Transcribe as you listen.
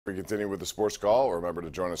We continue with the Sports Call. Remember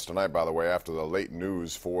to join us tonight, by the way, after the late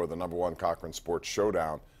news for the #1 Cochran Sports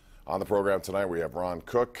Showdown. On the program tonight, we have Ron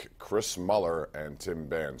Cook, Chris Muller, and Tim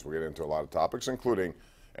Benz. We'll get into a lot of topics, including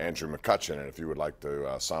Andrew McCutcheon. And if you would like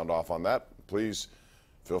to sound off on that, please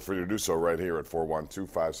feel free to do so right here at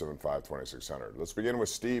 412-575-2600. Let's begin with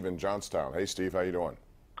Steve in Johnstown. Hey, Steve, how you doing?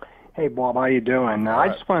 Hey, Bob, how you doing? I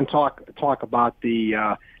just want to talk about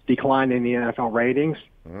the decline in the NFL ratings.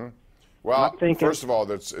 Mm-hmm. Well, first of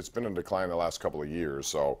all, it's been a decline the last couple of years,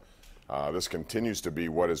 so this continues to be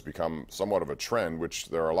what has become somewhat of a trend, which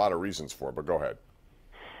there are a lot of reasons for, but go ahead.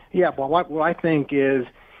 Yeah, well, what I think is,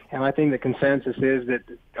 and I think the consensus is that,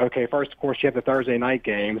 okay, first, of course, you have the Thursday night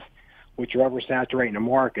games, which are oversaturating the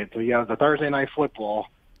market. So you have the Thursday night football,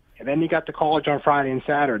 and then you got the college on Friday and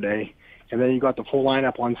Saturday, and then you got the full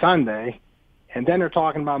lineup on Sunday, and then they're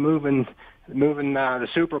talking about moving the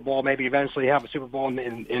Super Bowl, maybe eventually have a Super Bowl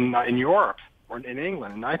in Europe or in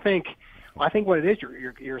England. And I think what it is,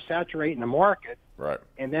 you're saturating the market, right?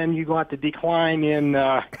 And then you got the decline in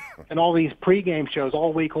all these pregame shows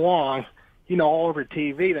all week long, all over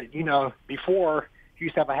TV. That before you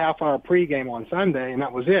used to have a half-hour pregame on Sunday, and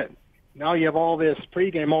that was it. Now you have all this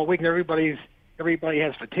pregame all week, and everybody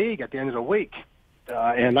has fatigue at the end of the week.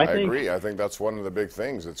 And I agree. I think that's one of the big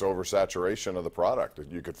things. It's oversaturation of the product.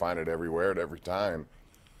 You could find it everywhere at every time.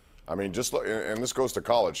 I mean, just look, and this goes to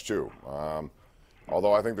college too.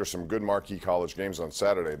 Although I think there's some good marquee college games on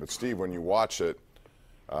Saturday. But Steve, when you watch it,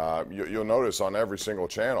 you'll notice on every single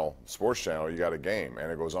channel, sports channel, you got a game, and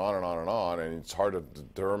it goes on and on and on, and it's hard to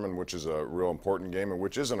determine which is a real important game and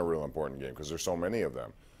which isn't a real important game because there's so many of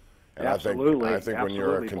them. And Absolutely. I think when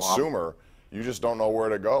you're a consumer, you just don't know where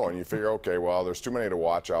to go, and you figure, okay, well, there's too many to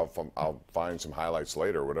watch. I'll find some highlights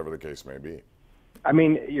later, whatever the case may be. I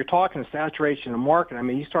mean, you're talking saturation of market. I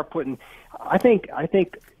mean, you start putting. I think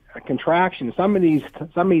a contraction. Some of these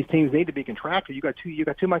teams need to be contracted. You got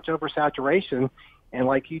too much oversaturation, and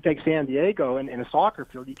like you take San Diego in a soccer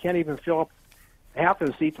field, you can't even fill up half of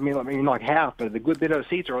the seats. I mean, not half, but the good bit of the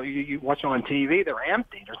seats are you watch on TV. They're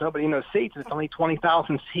empty. There's nobody in those seats. It's only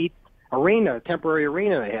 20,000 seat arena, temporary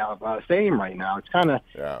arena they have, stadium right now. It's kind of,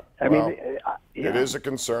 it is a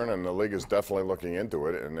concern, and the league is definitely looking into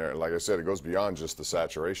it. And like I said, it goes beyond just the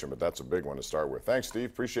saturation, but that's a big one to start with. Thanks, Steve.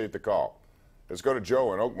 Appreciate the call. Let's go to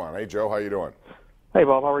Joe in Oakmont. Hey, Joe, how you doing? Hey,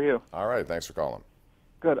 Bob. How are you? All right. Thanks for calling.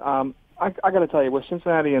 Good. I got to tell you, with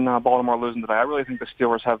Cincinnati and Baltimore losing today, I really think the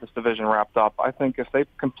Steelers have this division wrapped up. I think if they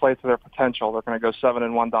can play to their potential, they're going to go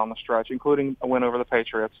 7-1 down the stretch, including a win over the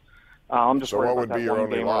Patriots. I'm just worried about that one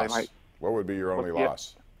game where they might. What would be your only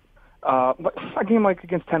loss? But a game like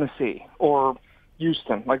against Tennessee or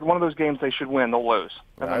Houston, like one of those games they should win, they'll lose.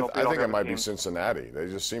 I think it might be Cincinnati. They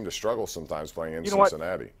just seem to struggle sometimes playing in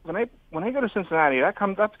Cincinnati. When they go to Cincinnati, that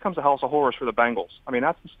becomes a house of horrors for the Bengals. I mean,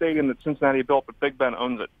 that's the stadium that Cincinnati built, but Big Ben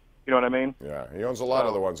owns it. You know what I mean? Yeah, he owns a lot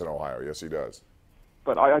of the ones in Ohio. Yes, he does.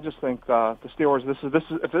 But I just think the Steelers.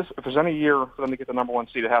 If there's any year for them to get the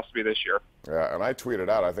 #1 seed, it has to be this year. Yeah, and I tweeted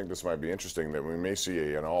out, I think this might be interesting that we may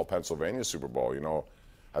see an all-Pennsylvania Super Bowl.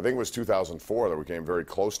 I think it was 2004 that we came very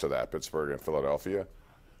close to that, Pittsburgh and Philadelphia.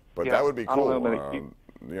 But that would be cool.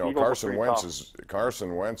 Carson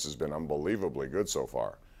Wentz has been unbelievably good so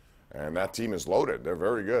far, and that team is loaded. They're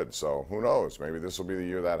very good. So who knows? Maybe this will be the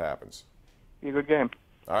year that happens. Be a good game.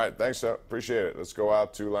 All right, thanks, appreciate it. Let's go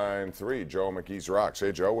out to line 3, Joe McKees Rocks.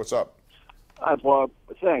 Hey, Joe, what's up? Hi, Bob.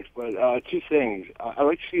 Thanks, but two things. I'd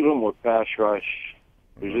like to see a little more pass rush.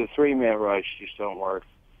 There's a 3-man rush, just don't work.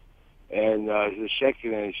 And the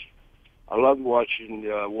second is, I love watching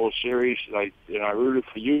the World Series. I rooted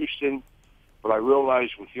for Houston, but I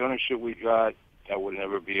realized with the ownership we got, that would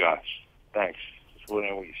never be us. Thanks. Just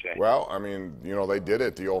wondering what you say. Well, I mean, they did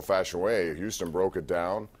it the old-fashioned way. Houston broke it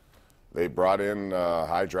down. They brought in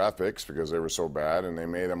high draft picks because they were so bad, and they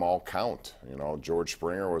made them all count. George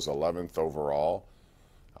Springer was 11th overall.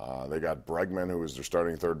 They got Bregman, who was their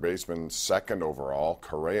starting third baseman, 2nd overall.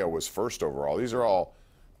 Correa was 1st overall. These are all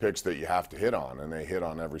picks that you have to hit on, and they hit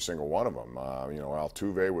on every single one of them.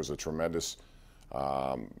 Altuve was a tremendous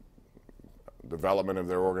development of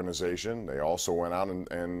their organization. They also went out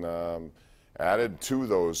and added to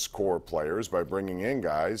those core players by bringing in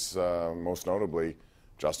guys, most notably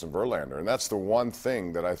Justin Verlander. And that's the one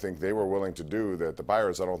thing that I think they were willing to do that the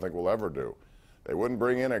Pirates I don't think will ever do. They wouldn't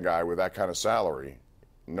bring in a guy with that kind of salary,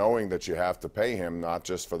 knowing that you have to pay him not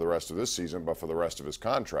just for the rest of this season, but for the rest of his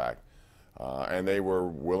contract. And they were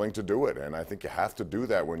willing to do it. And I think you have to do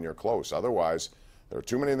that when you're close. Otherwise, there are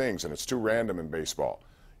too many things, and it's too random in baseball.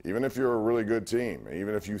 Even if you're a really good team,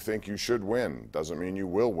 even if you think you should win, doesn't mean you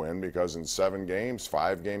will win, because in 7 games,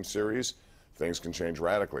 5-game series, things can change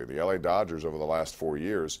radically. The LA Dodgers over the last 4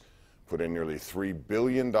 years put in nearly $3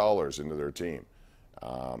 billion into their team.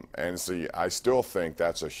 And see, I still think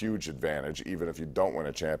that's a huge advantage, even if you don't win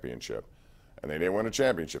a championship. And they didn't win a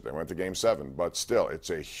championship. They went to Game 7. But still,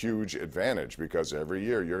 it's a huge advantage because every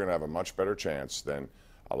year you're going to have a much better chance than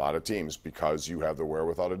a lot of teams because you have the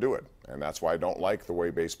wherewithal to do it. And that's why I don't like the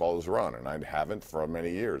way baseball is run. And I haven't for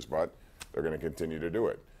many years, but they're going to continue to do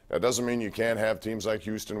it. That doesn't mean you can't have teams like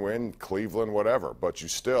Houston win, Cleveland, whatever. But you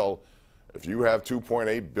still, if you have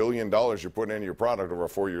 $2.8 billion you're putting into your product over a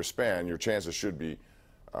 4-year span, your chances should be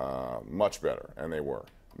much better. And they were.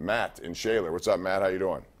 Matt in Shaler. What's up, Matt? How you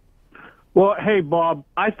doing? Well, hey, Bob,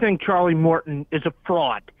 I think Charlie Morton is a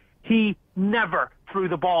fraud. He never threw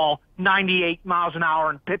the ball 98 miles an hour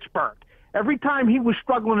in Pittsburgh. Every time he was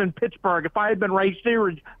struggling in Pittsburgh, if I had been Ray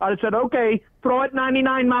Searage, I'd have said, okay, throw it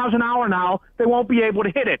 99 miles an hour now. They won't be able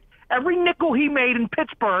to hit it. Every nickel he made in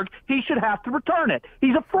Pittsburgh, he should have to return it.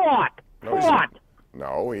 He's a fraud. Fraud.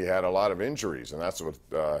 No, he had a lot of injuries, and that's what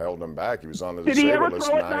held him back. He was on the Did he disabled ever list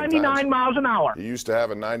throw it 9 99 times. miles an hour? He used to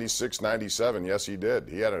have a 96, 97. Yes, he did.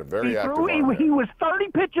 He had a very active arm there. He was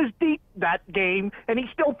 30 pitches deep that game, and he's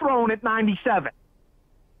still throwing at 97.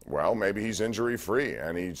 Well, maybe he's injury-free,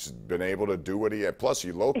 and he's been able to do what he had. Plus,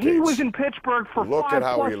 he locates. He was in Pittsburgh for Look at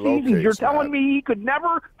how 5+ he locates, seasons. You're telling Matt. me he could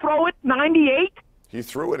never throw it 98? He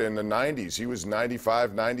threw it in the 90s. He was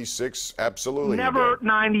 95, 96. Absolutely. Never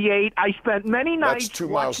 98. I spent many nights 2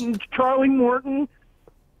 miles. watching Charlie Morton.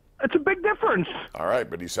 It's a big difference. All right,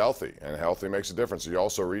 but he's healthy, and healthy makes a difference. He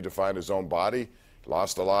also redefined his own body,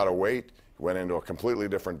 lost a lot of weight, went into a completely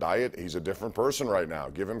different diet. He's a different person right now.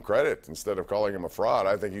 Give him credit. Instead of calling him a fraud,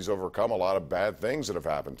 I think he's overcome a lot of bad things that have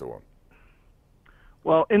happened to him.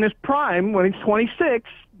 Well, in his prime, when he's 26,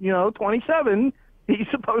 27, he's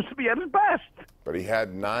supposed to be at his best. But he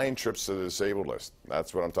had 9 trips to the disabled list.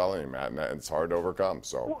 That's what I'm telling you, Matt, and it's hard to overcome.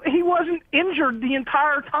 So Well, he wasn't injured the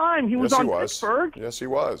entire time he was yes, on he was. Pittsburgh. Yes, he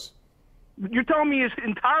was. You're telling me his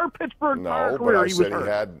entire Pittsburgh No, but career I he was said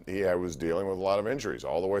hurt. he was dealing with a lot of injuries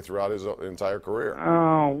all the way throughout his entire career.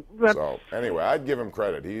 Oh, that's... So anyway, I'd give him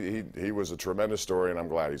credit. He was a tremendous story, and I'm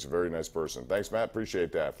glad. He's a very nice person. Thanks, Matt.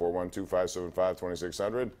 Appreciate that.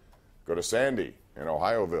 412-575-2600. Go to Sandy in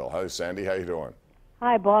Ohioville. Hi, Sandy. How you doing?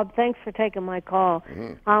 Hi, Bob. Thanks for taking my call.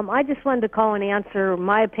 I just wanted to call and answer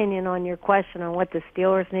my opinion on your question on what the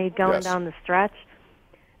Steelers need going down the stretch.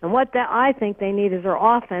 And what I think they need is their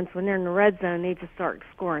offense, when they're in the red zone, need to start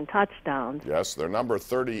scoring touchdowns. Yes, they're number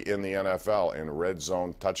 30 in the NFL in red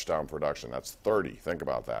zone touchdown production. That's 30. Think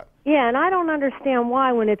about that. Yeah, and I don't understand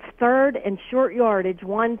why when it's third and short yardage,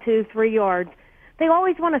 1, 2, 3 yards, they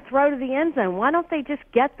always want to throw to the end zone. Why don't they just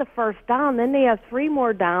get the first down? Then they have 3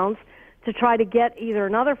 more downs to try to get either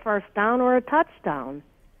another first down or a touchdown.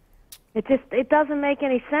 It doesn't make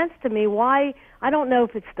any sense to me. Why? I don't know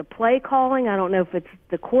if it's the play calling. I don't know if it's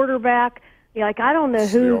the quarterback. I don't know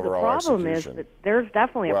who the problem is, but there's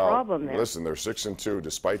definitely a problem there. Listen, they're 6-2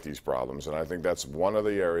 despite these problems, and I think that's one of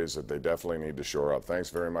the areas that they definitely need to shore up. Thanks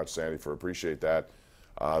very much, Sandy, appreciate that.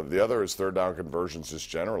 The other is third down conversions just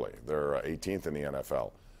generally. They're 18th in the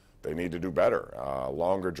NFL. They need to do better.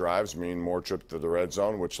 Longer drives mean more trips to the red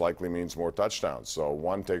zone, which likely means more touchdowns. So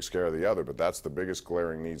one takes care of the other, but that's the biggest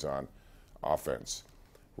glaring needs on offense.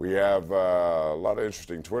 We have a lot of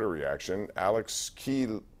interesting Twitter reaction. Alex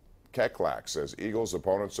Keklak says, Eagles'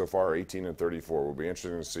 opponents so far 18-34. Will be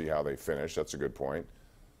interesting to see how they finish. That's a good point.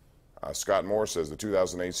 Scott Moore says the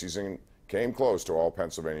 2008 season came close to all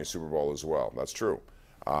Pennsylvania Super Bowl as well. That's true.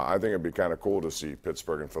 I think it'd be kind of cool to see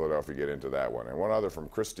Pittsburgh and Philadelphia get into that one. And one other from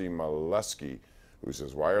Christy Molesky, who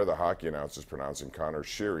says, why are the hockey announcers pronouncing Connor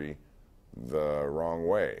Sheary the wrong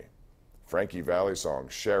way? Frankie Valli song,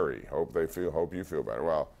 Sherry. Hope you feel better.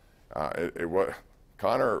 Well, it was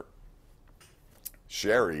Connor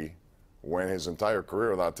Sherry went his entire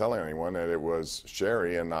career without telling anyone that it was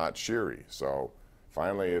Sherry and not Sheary. So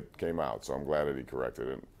finally it came out. So I'm glad that he corrected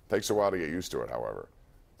it. Takes a while to get used to it, however.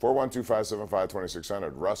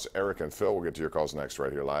 412-575-2600. Russ, Eric, and Phil will get to your calls next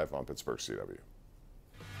right here live on Pittsburgh CW.